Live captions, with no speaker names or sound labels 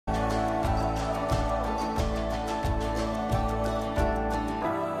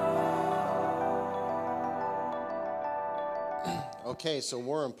Okay, so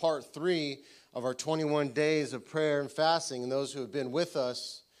we're in part 3 of our 21 days of prayer and fasting. And those who have been with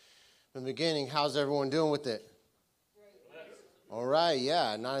us from the beginning, how's everyone doing with it? All right,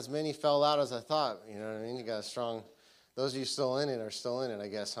 yeah, not as many fell out as I thought. You know what I mean? You got a strong, those of you still in it are still in it, I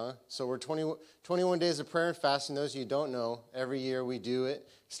guess, huh? So we're 21 days of prayer and fasting. Those of you who don't know, every year we do it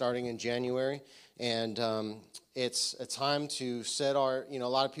starting in January. And it's a time to set our, a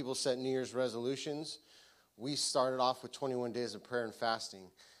lot of people set New Year's resolutions. We started off with 21 days of prayer and fasting.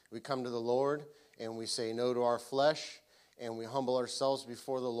 We come to the Lord and we say no to our flesh and we humble ourselves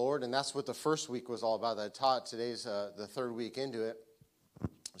before the Lord. And that's what the first week was all about that I taught. Today's the third week into it,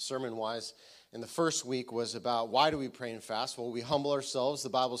 sermon-wise. And the first week was about why do we pray and fast? Well, we humble ourselves. The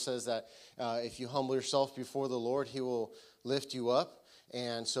Bible says that if you humble yourself before the Lord, He will lift you up.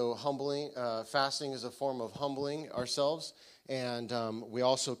 And so fasting is a form of humbling ourselves. And we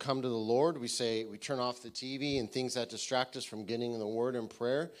also come to the Lord. We turn off the TV and things that distract us from getting in the Word and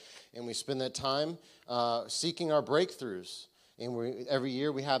prayer. And we spend that time seeking our breakthroughs. And every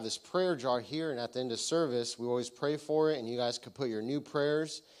year we have this prayer jar here. And at the end of service, we always pray for it. And you guys could put your new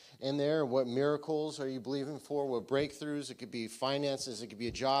prayers in there. What miracles are you believing for? What breakthroughs? It could be finances. It could be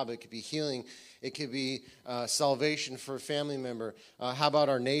a job. It could be healing. It could be salvation for a family member. How about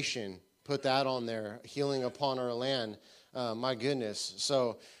our nation? Put that on there. Healing upon our land. My goodness.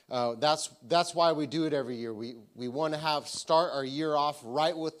 So that's why we do it every year. We want to start our year off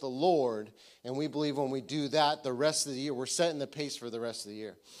right with the Lord. And we believe when we do that, the rest of the year, we're setting the pace for the rest of the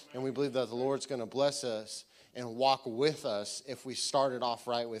year. And we believe that the Lord's going to bless us and walk with us if we started off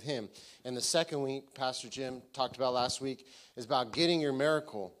right with Him. And the second week, Pastor Jim talked about last week, is about getting your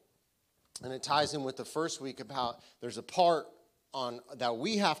miracle. And it ties in with the first week about there's a part that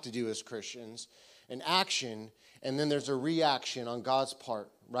we have to do as Christians, an action, and then there's a reaction on God's part,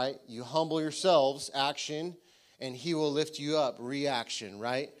 right? You humble yourselves, action, and He will lift you up, reaction,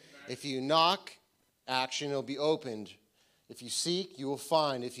 right? If you knock, action, it'll be opened. If you seek, you will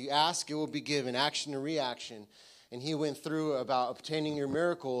find. If you ask, it will be given, action and reaction. And he went through about obtaining your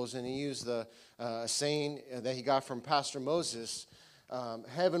miracles, and he used the saying that he got from Pastor Moses,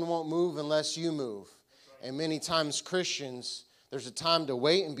 heaven won't move unless you move. And many times Christians, there's a time to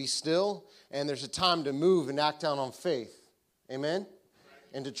wait and be still, and there's a time to move and act out on faith. Amen?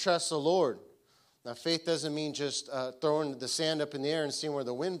 And to trust the Lord. Now, faith doesn't mean just throwing the sand up in the air and seeing where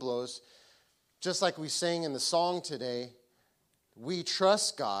the wind blows. Just like we sang in the song today, we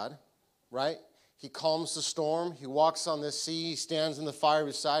trust God, right? He calms the storm. He walks on the sea. He stands in the fire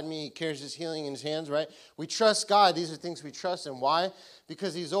beside me. He carries His healing in His hands, right? We trust God. These are things we trust Him. Why?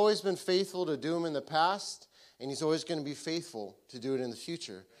 Because He's always been faithful to do them in the past, and He's always going to be faithful to do it in the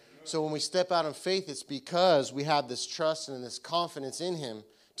future. So when we step out in faith, it's because we have this trust and this confidence in Him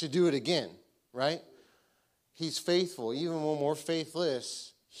to do it again, right? He's faithful. Even when we're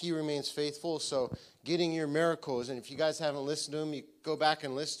faithless, He remains faithful. So getting your miracles, and if you guys haven't listened to them, you go back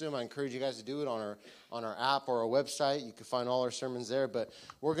and listen to them. I encourage you guys to do it on our app or our website. You can find all our sermons there. But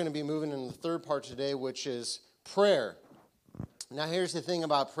we're going to be moving into the third part today, which is prayer. Now, here's the thing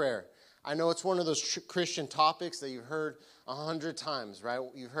about prayer. I know it's one of those Christian topics that you've heard 100 times, right?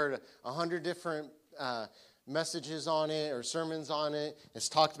 You've heard 100 different messages on it or sermons on it. It's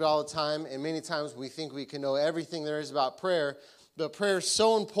talked about all the time. And many times we think we can know everything there is about prayer. But prayer is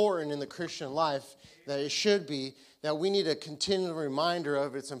so important in the Christian life that it should be that we need a continual reminder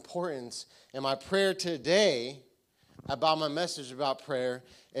of its importance. And my prayer today about my message about prayer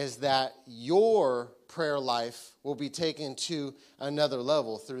is that your prayer life will be taken to another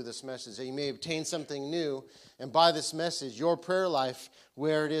level through this message. That you may obtain something new, and by this message, your prayer life,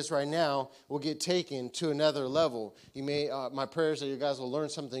 where it is right now, will get taken to another level. You may. My prayer is that you guys will learn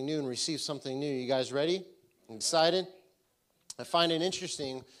something new and receive something new. You guys ready? Excited? I find it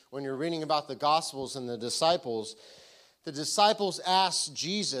interesting when you're reading about the Gospels and the disciples asked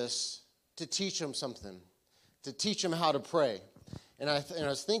Jesus to teach them something, to teach them how to pray. And I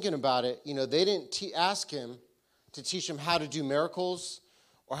was thinking about it, they didn't ask Him to teach them how to do miracles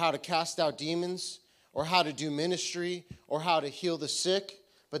or how to cast out demons or how to do ministry or how to heal the sick,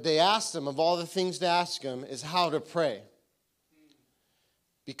 but they asked Him, of all the things to ask Him, is how to pray.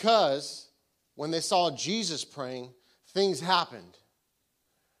 Because when they saw Jesus praying, things happened.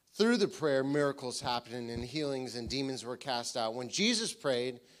 Through the prayer, miracles happened and healings and demons were cast out. When Jesus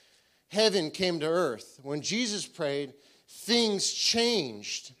prayed, heaven came to earth. When Jesus prayed, things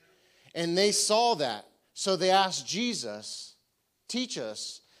changed. And they saw that. So they asked Jesus, teach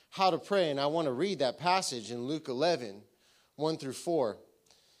us how to pray. And I want to read that passage in Luke 11, 1 through 4.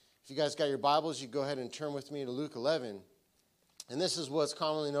 If you guys got your Bibles, you go ahead and turn with me to Luke 11. And this is what's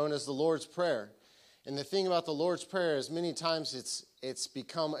commonly known as the Lord's Prayer. And the thing about the Lord's Prayer is many times it's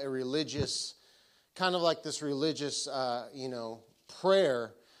become a religious, kind of like this religious,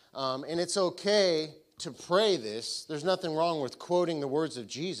 prayer. And it's okay to pray this. There's nothing wrong with quoting the words of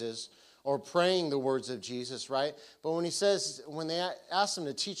Jesus or praying the words of Jesus, right? But when they asked him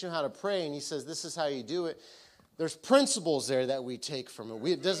to teach him how to pray, and he says, this is how you do it, there's principles there that we take from it.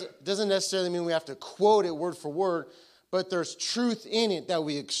 It doesn't necessarily mean we have to quote it word for word, but there's truth in it that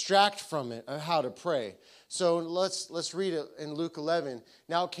we extract from it of how to pray. So let's read it in Luke 11.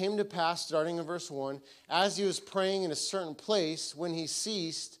 Now it came to pass, starting in verse 1, as he was praying in a certain place, when he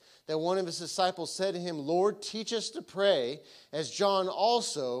ceased, that one of his disciples said to him, Lord, teach us to pray, as John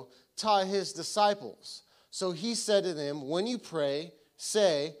also taught his disciples. So he said to them, when you pray,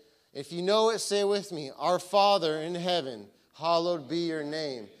 say, if you know it, say with me, Our Father in heaven, hallowed be your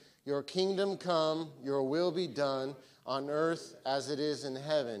name. Your kingdom come, your will be done, on earth as it is in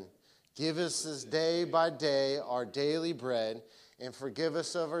heaven. Give us this day by day our daily bread, and forgive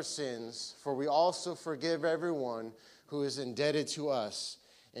us of our sins, for we also forgive everyone who is indebted to us.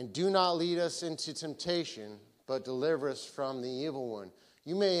 And do not lead us into temptation, but deliver us from the evil one.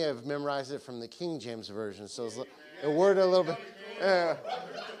 You may have memorized it from the King James Version, so it's a word a little bit.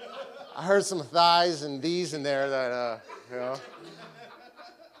 I heard some thighs and these in there that,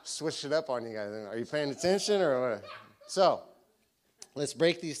 switched it up on you guys. Are you paying attention or what? So, let's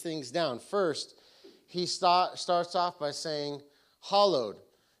break these things down. First, he starts off by saying, hallowed.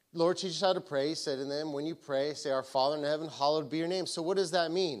 Lord, teach us how to pray. He said to them, when you pray, say, Our Father in heaven, hallowed be your name. So what does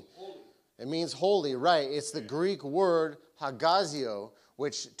that mean? Holy. It means holy, right? It's the Greek word hagazio,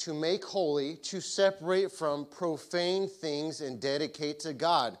 which to make holy, to separate from profane things and dedicate to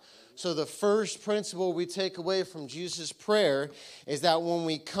God. So the first principle we take away from Jesus' prayer is that when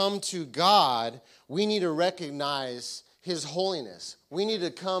we come to God, we need to recognize his holiness. We need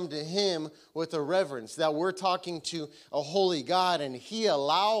to come to him with a reverence that we're talking to a holy God and he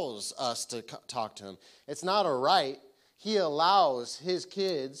allows us to talk to him. It's not a right. He allows his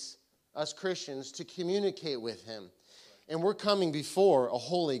kids, us Christians, to communicate with him. And we're coming before a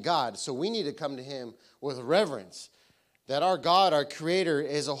holy God, so we need to come to him with reverence. That our God, our Creator,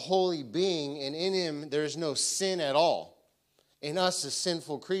 is a holy being, and in him there is no sin at all. And us as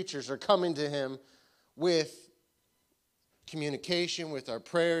sinful creatures are coming to him with communication, with our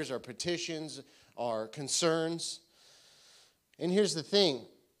prayers, our petitions, our concerns. And here's the thing.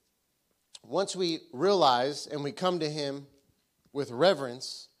 Once we realize and we come to him with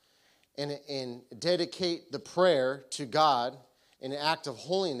reverence and dedicate the prayer to God in an act of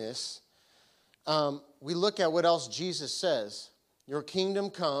holiness, we look at what else Jesus says. Your kingdom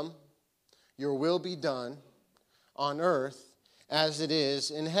come, your will be done on earth as it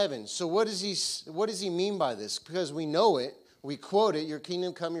is in heaven. So what does he mean by this? Because we know it, we quote it, your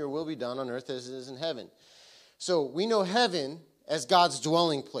kingdom come, your will be done on earth as it is in heaven. So we know heaven as God's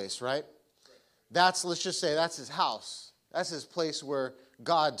dwelling place, right? Let's just say that's his house. That's his place where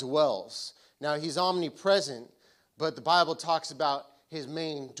God dwells. Now he's omnipresent, but the Bible talks about his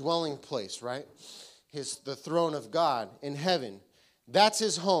main dwelling place, right? The throne of God in heaven. That's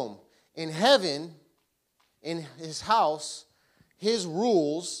his home. In heaven, in his house, his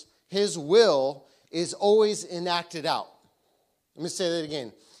rules, his will is always enacted out. Let me say that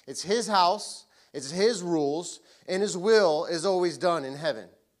again. It's his house, it's his rules, and his will is always done in heaven.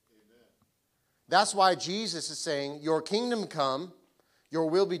 Amen. That's why Jesus is saying, your kingdom come, your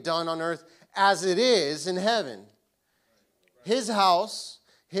will be done on earth as it is in heaven. His house,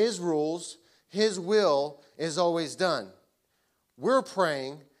 his rules, his will is always done. We're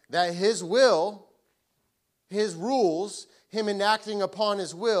praying that his will, his rules, him enacting upon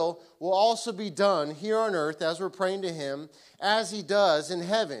his will also be done here on earth as we're praying to him as he does in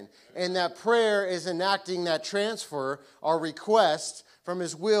heaven. And that prayer is enacting that transfer, our request from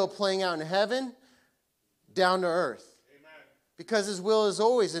his will playing out in heaven down to earth. Amen. Because his will is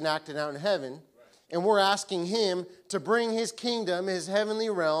always enacted out in heaven. And we're asking him to bring his kingdom, his heavenly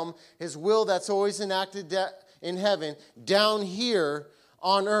realm, his will that's always enacted in heaven, down here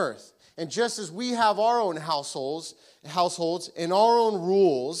on earth. And just as we have our own households and our own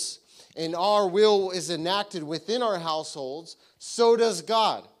rules, and our will is enacted within our households, so does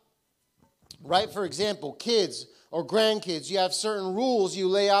God. Right? For example, kids or grandkids, you have certain rules you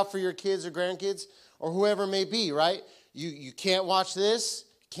lay out for your kids or grandkids or whoever it may be, right? You can't watch this.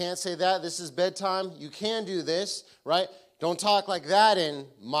 Can't say that. This is bedtime. You can do this, right? Don't talk like that in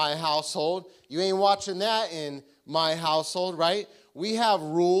my household. You ain't watching that in my household, right? We have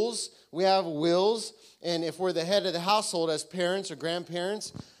rules. We have wills. And if we're the head of the household as parents or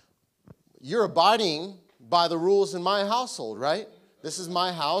grandparents, you're abiding by the rules in my household, right? This is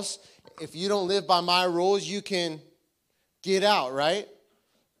my house. if you don't live by my rules, you can get out, right?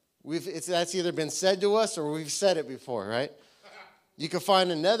 That's either been said to us or we've said it before, right? You can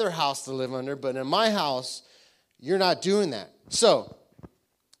find another house to live under, but in my house, you're not doing that. So,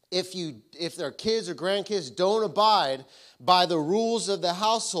 if their kids or grandkids don't abide by the rules of the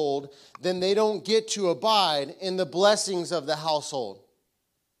household, then they don't get to abide in the blessings of the household.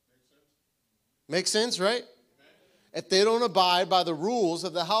 Make sense, right? If they don't abide by the rules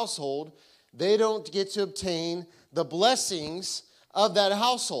of the household, they don't get to obtain the blessings of that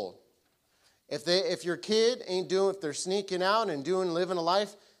household. If your kid if they're sneaking out and living a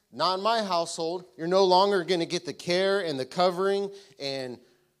life, not in my household, you're no longer going to get the care and the covering and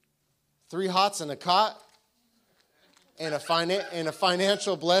 3 hots and a cot and a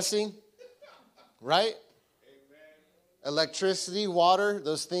financial blessing, right? Amen. Electricity, water,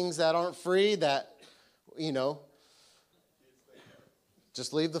 those things that aren't free that,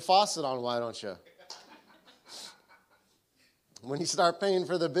 just leave the faucet on, why don't you? When you start paying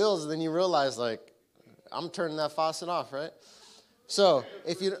for the bills, then you realize, I'm turning that faucet off, right? So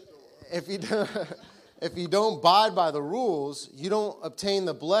if you don't abide by the rules, you don't obtain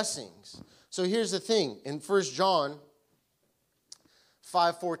the blessings. So here's the thing. In 1 John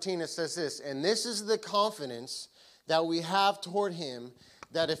 5:14, it says this, and this is the confidence that we have toward him,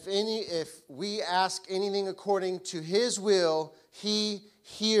 that if we ask anything according to his will, he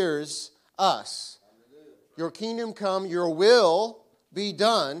hears us. Your kingdom come, your will be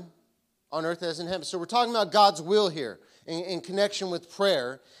done on earth as in heaven. So we're talking about God's will here in connection with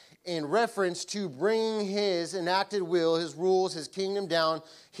prayer, in reference to bringing his enacted will, his rules, his kingdom down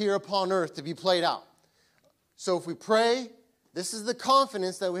here upon earth to be played out. So if we pray, this is the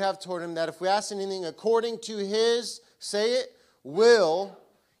confidence that we have toward him, that if we ask anything according to his, say it, will,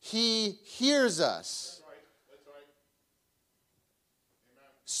 he hears us. That's right.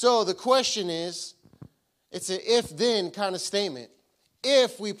 Amen. So the question is, it's an if-then kind of statement.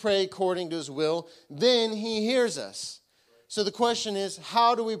 If we pray according to his will, then he hears us. So the question is,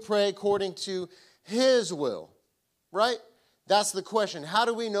 how do we pray according to his will? Right? That's the question. How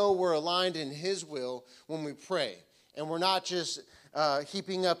do we know we're aligned in his will when we pray? And we're not just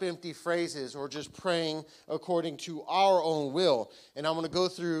heaping up empty phrases or just praying according to our own will. And I'm going to go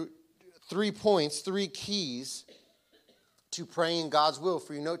through 3 points, 3 keys to praying God's will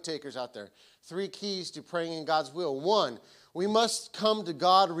for you note takers out there. 3 keys to praying in God's will. 1, we must come to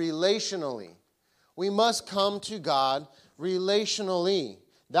God relationally. We must come to God relationally.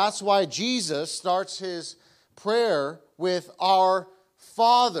 That's why Jesus starts his prayer with our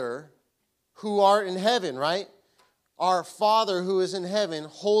Father who art in heaven, right? Our Father who is in heaven,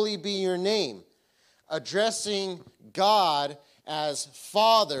 holy be your name. Addressing God as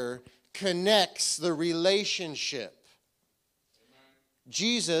Father connects the relationship.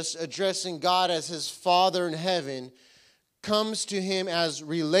 Jesus, addressing God as his Father in heaven, comes to him as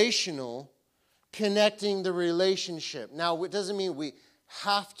relational, connecting the relationship. Now, it doesn't mean we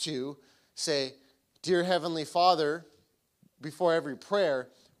have to say, Dear Heavenly Father, before every prayer,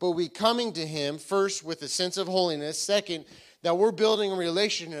 but we coming to him first with a sense of holiness. Second, that we're building a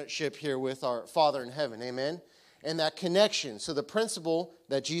relationship here with our Father in heaven. Amen? And that connection. So the principle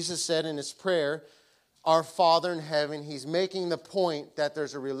that Jesus said in his prayer, our Father in heaven, he's making the point that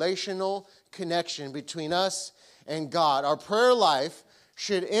there's a relational connection between us and God. Our prayer life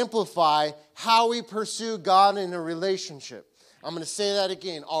should amplify how we pursue God in a relationship. I'm going to say that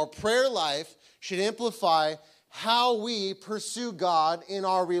again. Our prayer life should amplify how we pursue God in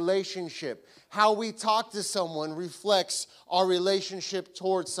our relationship. How we talk to someone reflects our relationship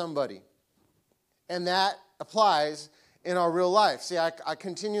towards somebody. And that applies in our real life. See, I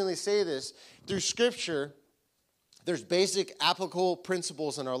continually say this. Through Scripture, there's basic applicable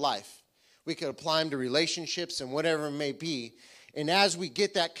principles in our life. We could apply them to relationships and whatever it may be. And as we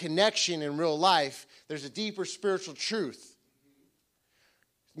get that connection in real life, there's a deeper spiritual truth.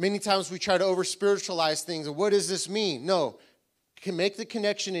 Many times we try to over-spiritualize things. And what does this mean? No. You can make the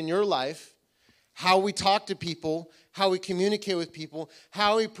connection in your life, how we talk to people, how we communicate with people,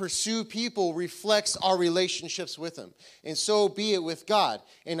 how we pursue people reflects our relationships with them. And so be it with God.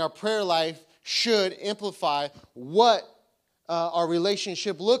 And our prayer life should amplify what our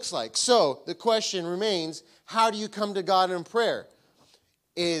relationship looks like. So the question remains, how do you come to God in prayer?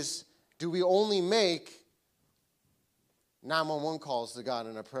 Do we only make 911 calls to God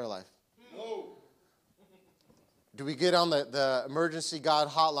in our prayer life? No. Do we get on the emergency God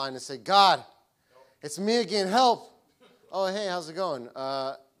hotline and say, God, it's me again, help. Oh, hey, how's it going?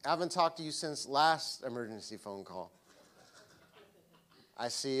 I haven't talked to you since last emergency phone call. I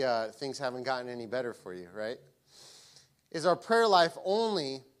see things haven't gotten any better for you, right? Is our prayer life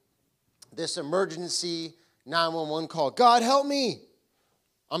only this emergency 911 call. God, help me.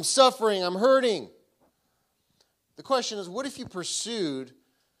 I'm suffering. I'm hurting. The question is, what if you pursued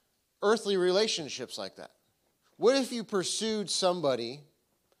earthly relationships like that? What if you pursued somebody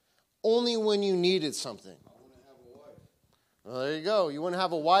only when you needed something? Well, there you go. You wouldn't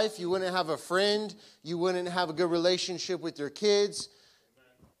have a wife. You wouldn't have a friend. You wouldn't have a good relationship with your kids.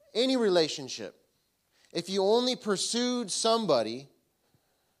 Any relationship. If you only pursued somebody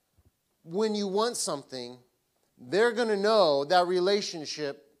when you want something, they're going to know that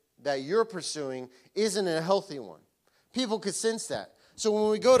relationship that you're pursuing isn't a healthy one. People could sense that. So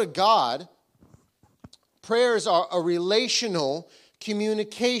when we go to God, prayers are a relational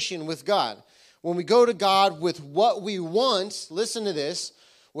communication with God. When we go to God with what we want, listen to this,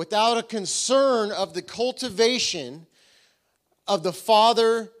 without a concern of the cultivation of the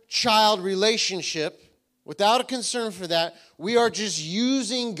father-child relationship, without a concern for that, we are just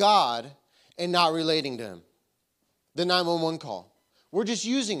using God and not relating to Him. The 911 call. We're just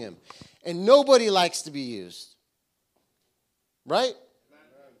using Him. And nobody likes to be used. Right?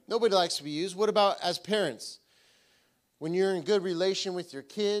 Nobody likes to be used. What about as parents? When you're in good relation with your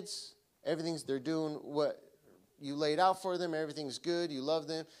kids, they're doing what you laid out for them, everything's good, you love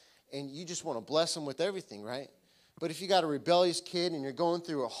them, and you just want to bless them with everything, right? But if you got a rebellious kid and you're going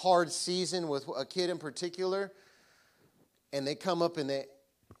through a hard season with a kid in particular, and they come up and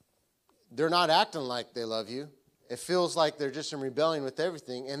they're not acting like they love you, it feels like they're just in rebellion with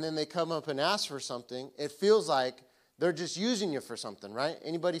everything, and then they come up and ask for something, it feels like they're just using you for something, right?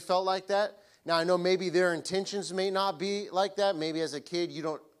 Anybody felt like that? Now, I know maybe their intentions may not be like that. Maybe as a kid you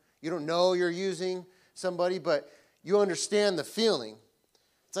don't know you're using somebody, but you understand the feeling.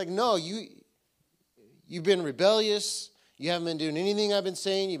 It's like, no, you've been rebellious. You haven't been doing anything I've been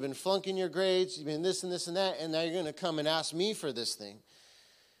saying. You've been flunking your grades. You've been this and this and that, and now you're going to come and ask me for this thing.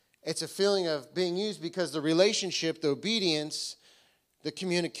 It's a feeling of being used because the relationship, the obedience, the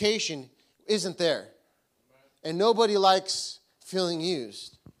communication isn't there. And nobody likes feeling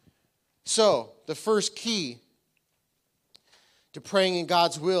used. So, the first key to praying in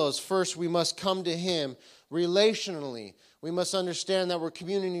God's will is first we must come to Him relationally. We must understand that we're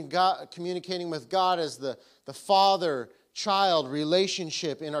communicating with God as the father-child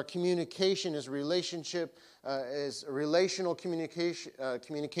relationship, and our communication is relationship, is relational communication.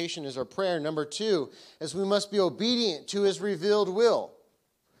 Communication is our prayer. Number two is we must be obedient to His revealed will.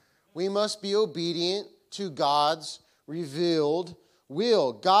 We must be obedient to God's revealed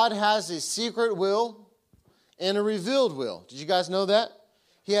will. God has a secret will and a revealed will. Did you guys know that?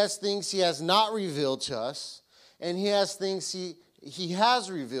 He has things He has not revealed to us, and He has things He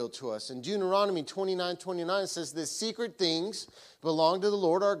has revealed to us. In Deuteronomy 29:29 says, the secret things belong to the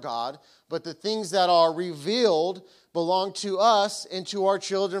Lord our God, but the things that are revealed belong to us and to our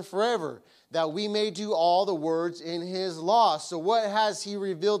children forever, that we may do all the words in His law. So what has He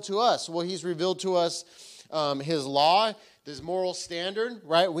revealed to us? Well, He's revealed to us His law, His moral standard,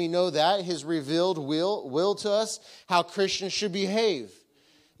 right? We know that. His revealed will to us, how Christians should behave.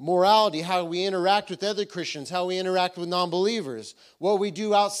 Morality, how we interact with other Christians, how we interact with non-believers, what we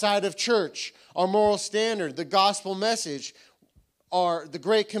do outside of church, our moral standard, the gospel message, the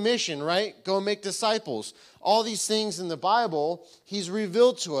Great Commission, right? Go make disciples. All these things in the Bible, He's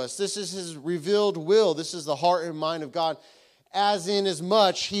revealed to us. This is His revealed will. This is the heart and mind of God, as in as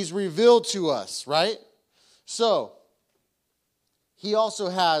much He's revealed to us, right? So, He also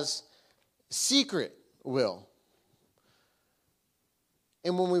has secret will.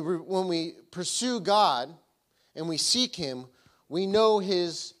 And when we pursue God and we seek Him, we know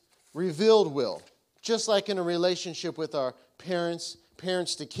His revealed will. Just like in a relationship with our parents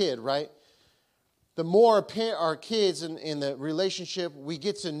to kid, right? The more our kids in the relationship, we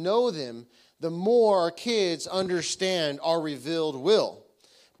get to know them, the more our kids understand our revealed will.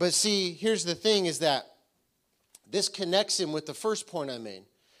 But see, here's the thing is that this connects him with the first point I made.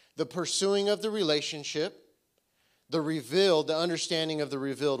 The pursuing of the relationship, the understanding of the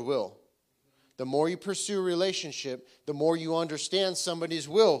revealed will. The more you pursue a relationship, the more you understand somebody's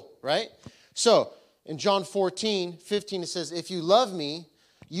will, right? So, in John 14:15, it says, if you love me,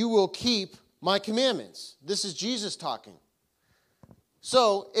 you will keep my commandments. This is Jesus talking.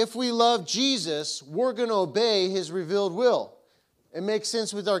 So, if we love Jesus, we're going to obey His revealed will. It makes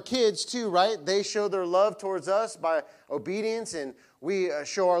sense with our kids too, right? They show their love towards us by obedience, and we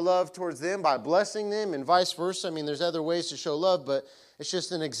show our love towards them by blessing them, and vice versa. I mean, there's other ways to show love, but it's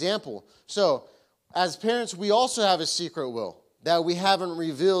just an example. So, as parents, we also have a secret will that we haven't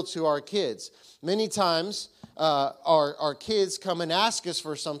revealed to our kids. Many times, our kids come and ask us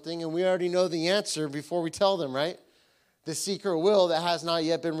for something, and we already know the answer before we tell them, right? the secret will that has not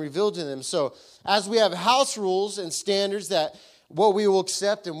yet been revealed to them. So as we have house rules and standards that what we will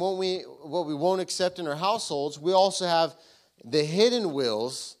accept and what we won't accept in our households, we also have the hidden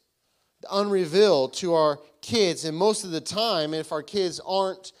wills, unrevealed to our kids. And most of the time, if our kids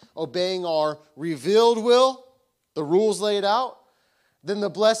aren't obeying our revealed will, the rules laid out, then the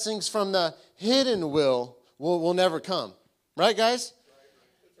blessings from the hidden will never come. Right, guys?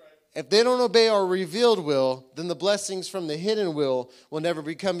 If they don't obey our revealed will, then the blessings from the hidden will never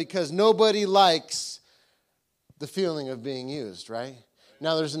become, because nobody likes the feeling of being used, right?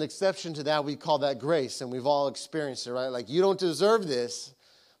 Now, there's an exception to that. We call that grace, and we've all experienced it, right? Like, you don't deserve this,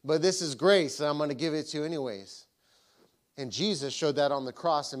 but this is grace, and I'm going to give it to you anyways. And Jesus showed that on the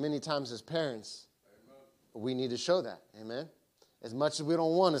cross, and many times as parents, we need to show that, amen? As much as we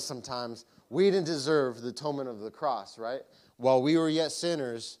don't want it sometimes, we didn't deserve the atonement of the cross, right? While we were yet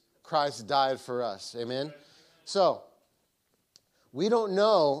sinners, Christ died for us, amen? So, we don't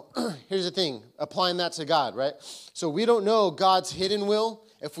know, here's the thing, applying that to God, right? So we don't know God's hidden will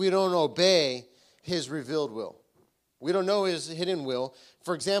if we don't obey his revealed will. We don't know his hidden will.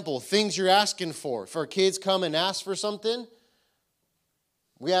 For example, things you're asking for. If our kids come and ask for something,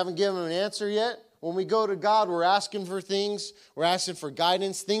 we haven't given them an answer yet. When we go to God, we're asking for things. We're asking for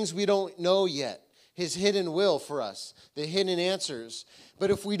guidance, things we don't know yet. His hidden will for us, the hidden answers.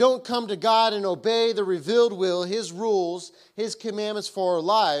 But if we don't come to God and obey the revealed will, his rules, his commandments for our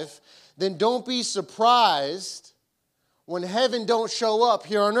life, then don't be surprised when heaven don't show up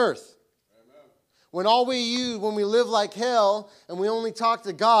here on earth. Amen. When we live like hell and we only talk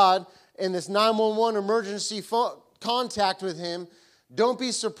to God in this 911 emergency contact with him, don't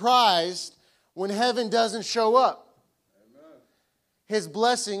be surprised when heaven doesn't show up. His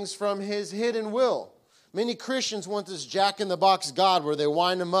blessings from his hidden will. Many Christians want this jack-in-the-box God where they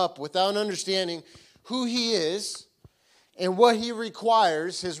wind him up without understanding who he is and what he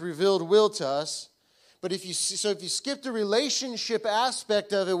requires, his revealed will to us. But if you skip the relationship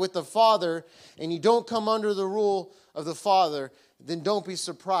aspect of it with the Father and you don't come under the rule of the Father, then don't be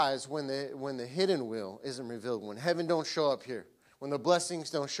surprised when the hidden will isn't revealed, when heaven don't show up here, when the blessings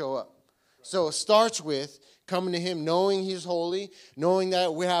don't show up. So it starts with coming to him, knowing he's holy, knowing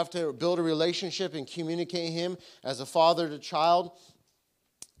that we have to build a relationship and communicate him as a father to child.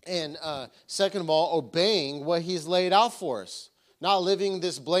 And second of all, obeying what he's laid out for us. Not living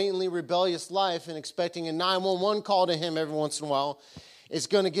this blatantly rebellious life and expecting a 911 call to him every once in a while is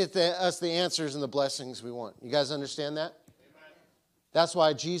going to get us the answers and the blessings we want. You guys understand that? Amen. That's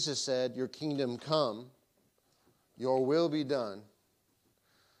why Jesus said, your kingdom come, your will be done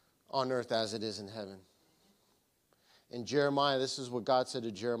on earth as it is in heaven. In Jeremiah, this is what God said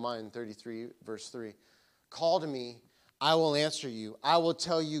to Jeremiah in 33, verse 3. Call to me, I will answer you. I will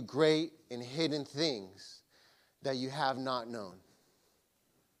tell you great and hidden things that you have not known.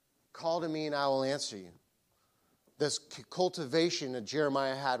 Call to me and I will answer you. This cultivation that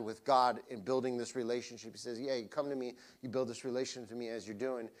Jeremiah had with God in building this relationship. He says, yeah, you come to me, you build this relationship to me as you're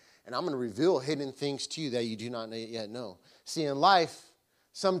doing, and I'm going to reveal hidden things to you that you do not yet know. See, in life,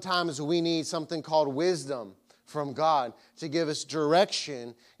 sometimes we need something called wisdom from God to give us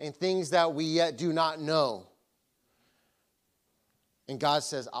direction in things that we yet do not know. And God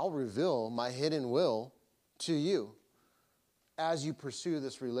says, I'll reveal my hidden will to you as you pursue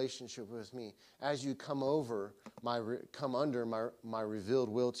this relationship with me, as you come under my revealed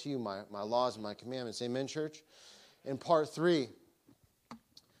will to you, my laws and my commandments. Amen, church? In part 3,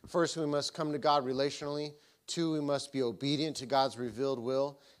 first we must come to God relationally. 2, we must be obedient to God's revealed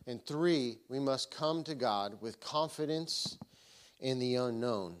will. And 3, we must come to God with confidence in the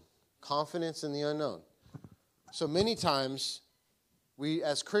unknown. Confidence in the unknown. So many times, we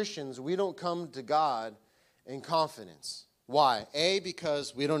as Christians, we don't come to God in confidence. Why? A,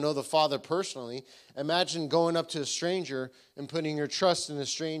 because we don't know the Father personally. Imagine going up to a stranger and putting your trust in a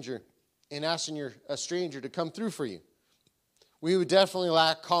stranger and asking a stranger to come through for you. We would definitely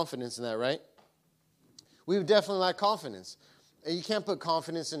lack confidence in that, right? We would definitely lack confidence. You can't put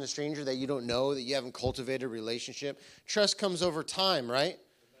confidence in a stranger that you don't know, that you haven't cultivated a relationship. Trust comes over time, right?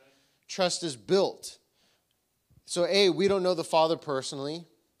 Amen. Trust is built. So A, we don't know the Father personally.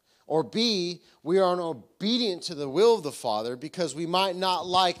 Or B, we are obedient to the will of the Father because we might not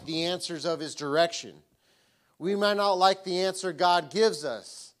like the answers of his direction. We might not like the answer God gives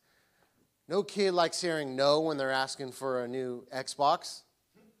us. No kid likes hearing no when they're asking for a new Xbox.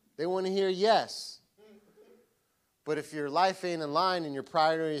 They want to hear yes. But if your life ain't in line and your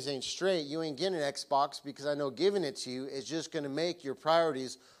priorities ain't straight, you ain't getting an Xbox because I know giving it to you is just going to make your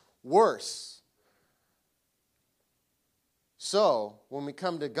priorities worse. So, when we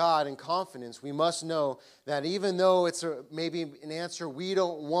come to God in confidence, we must know that even though it's maybe an answer we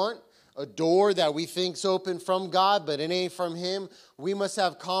don't want, a door that we think's open from God, but it ain't from Him, we must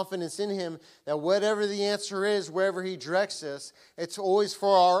have confidence in Him that whatever the answer is, wherever He directs us, it's always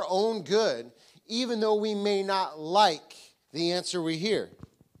for our own good, even though we may not like the answer we hear.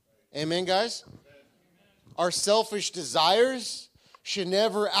 Amen, guys? Our selfish desires should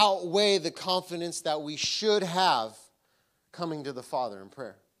never outweigh the confidence that we should have coming to the Father in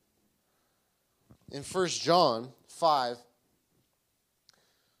prayer. In 1 John 5,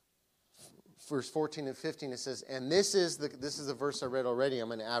 verse 14 and 15, it says, and this is the verse I read already. I'm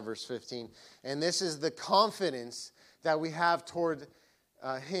going to add verse 15. And this is the confidence that we have toward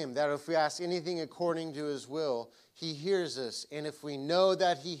Him, that if we ask anything according to His will, He hears us. And if we know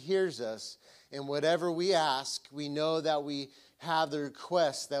that He hears us, and whatever we ask, we know that we have the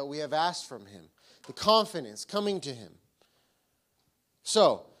request that we have asked from Him. The confidence coming to Him.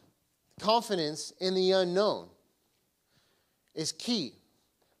 So, confidence in the unknown is key.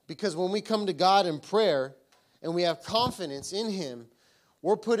 Because when we come to God in prayer and we have confidence in Him,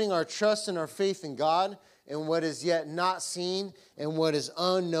 we're putting our trust and our faith in God and what is yet not seen and what is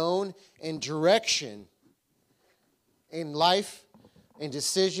unknown, and direction in life and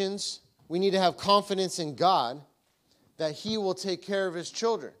decisions. We need to have confidence in God that He will take care of His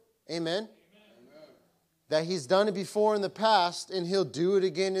children. Amen? That He's done it before in the past, and He'll do it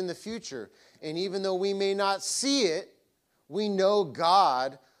again in the future. And even though we may not see it, we know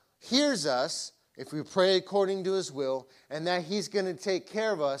God hears us if we pray according to His will, and that He's going to take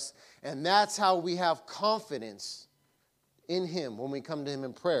care of us. And that's how we have confidence in Him when we come to Him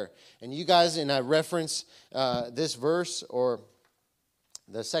in prayer. And you guys, and I reference this verse, or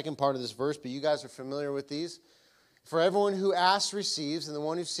the second part of this verse, but you guys are familiar with these. For everyone who asks receives, and the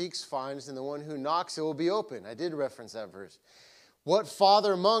one who seeks finds, and the one who knocks it will be open. I did reference that verse. What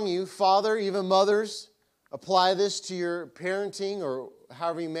father among you, father, even mothers, apply this to your parenting or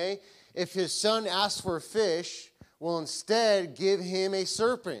however you may. If his son asks for a fish, will instead give him a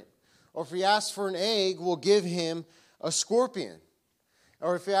serpent. Or if he asks for an egg, will give him a scorpion.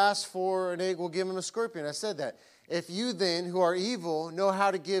 Or if he asks for an egg, will give him a scorpion. I said that. If you then, who are evil, know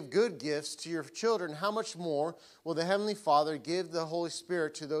how to give good gifts to your children, how much more will the Heavenly Father give the Holy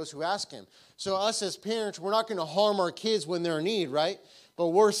Spirit to those who ask Him? So us as parents, we're not going to harm our kids when they're in need, right? But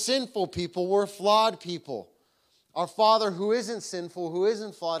we're sinful people. We're flawed people. Our Father who isn't sinful, who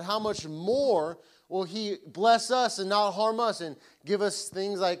isn't flawed, how much more will He bless us and not harm us and give us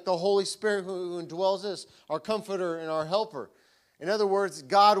things like the Holy Spirit who indwells us, our comforter and our helper? In other words,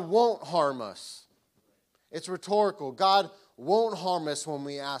 God won't harm us. It's rhetorical. God won't harm us when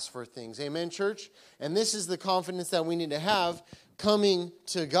we ask for things. Amen, church? And this is the confidence that we need to have coming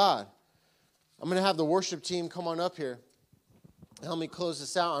to God. I'm going to have the worship team come on up here. Help me close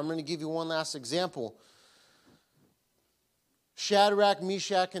this out. I'm going to give you one last example. Shadrach,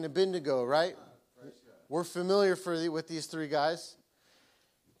 Meshach, and Abednego, right? We're familiar with these three guys.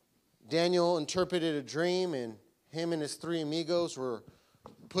 Daniel interpreted a dream, and him and his three amigos were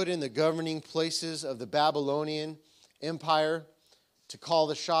put in the governing places of the Babylonian Empire to call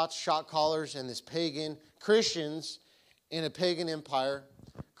the shots, shot callers, and this pagan Christians in a pagan empire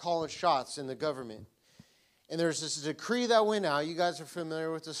calling shots in the government. And there's this decree that went out. You guys are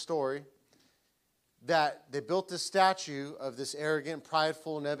familiar with the story. That they built this statue of this arrogant,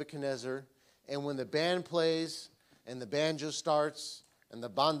 prideful Nebuchadnezzar. And when the band plays and the banjo starts and the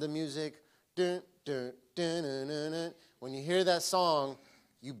banda music, dun, dun, dun, dun, dun, dun, when you hear that song,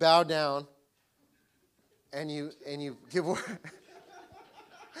 you bow down and you give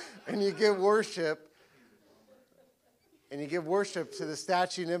and you give worship to the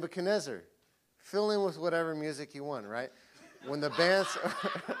statue Nebuchadnezzar. Fill in with whatever music you want, right? When the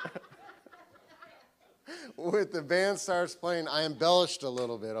band starts playing, I embellished a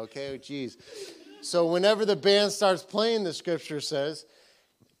little bit, okay? Jeez. So whenever the band starts playing, the scripture says,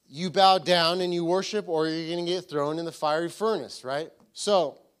 you bow down and you worship, or you're going to get thrown in the fiery furnace, right?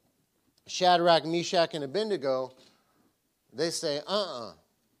 So, Shadrach, Meshach, and Abednego, they say,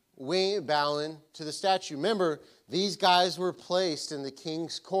 we ain't bowing to the statue. Remember, these guys were placed in the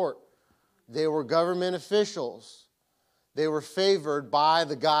king's court. They were government officials. They were favored by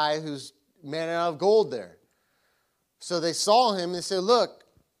the guy who's made out of gold there. So they saw him and they said, look,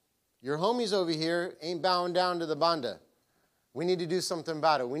 your homies over here ain't bowing down to the banda. We need to do something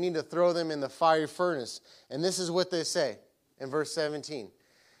about it. We need to throw them in the fiery furnace. And this is what they say in verse 17.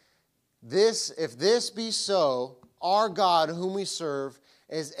 If this be so, our God whom we serve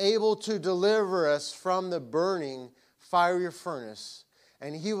is able to deliver us from the burning fiery furnace,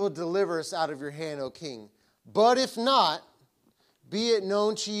 and He will deliver us out of your hand, O king. But if not, be it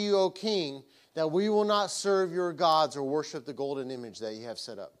known to you, O king, that we will not serve your gods or worship the golden image that you have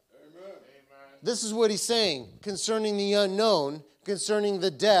set up. Amen. This is what he's saying concerning the unknown, concerning the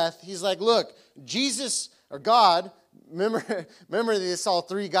death. He's like, look, Jesus or God, remember they saw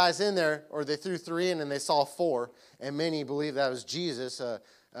 3 guys in there, or they threw 3 in and they saw 4, and many believe that was Jesus, a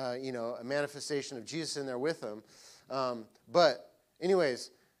manifestation of Jesus in there with them. But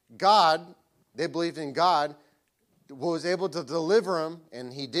anyways, God, they believed in God, was able to deliver them,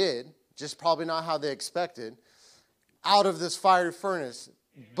 and he did, just probably not how they expected, out of this fiery furnace.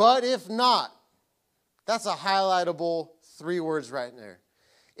 But if not, that's a highlightable 3 words right there.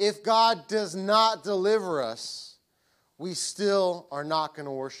 If God does not deliver us, we still are not going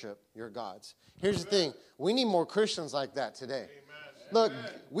to worship your gods. Here's the thing. We need more Christians like that today. Look,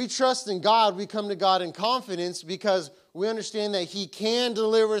 we trust in God. We come to God in confidence because we understand that he can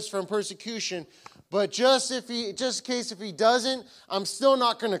deliver us from persecution. But just in case if he doesn't, I'm still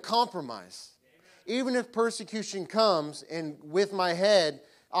not going to compromise. Even if persecution comes and with my head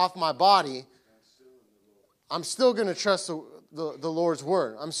off my body, I'm still going to trust the Lord's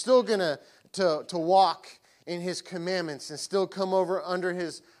word. I'm still going to walk in his commandments and still come over under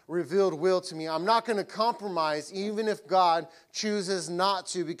his revealed will to me. I'm not going to compromise even if God chooses not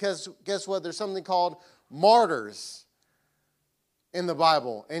to, because guess what? There's something called martyrs in the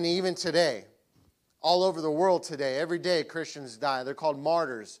Bible, and even today. All over the world today, every day Christians die. They're called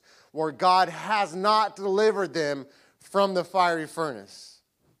martyrs, where God has not delivered them from the fiery furnace.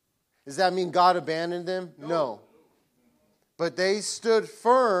 Does that mean God abandoned them? No. But they stood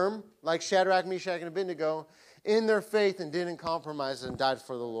firm, like Shadrach, Meshach, and Abednego, in their faith and didn't compromise and died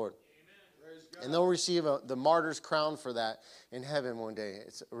for the Lord. And they'll receive the martyr's crown for that in heaven one day.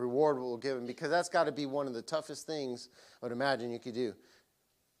 It's a reward we'll give them, because that's got to be one of the toughest things I would imagine you could do.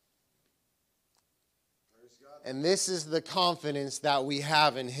 And this is the confidence that we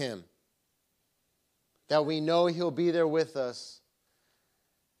have in him. That we know he'll be there with us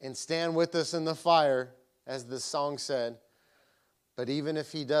and stand with us in the fire, as the song said. But even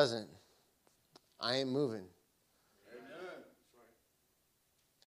if he doesn't, I ain't moving.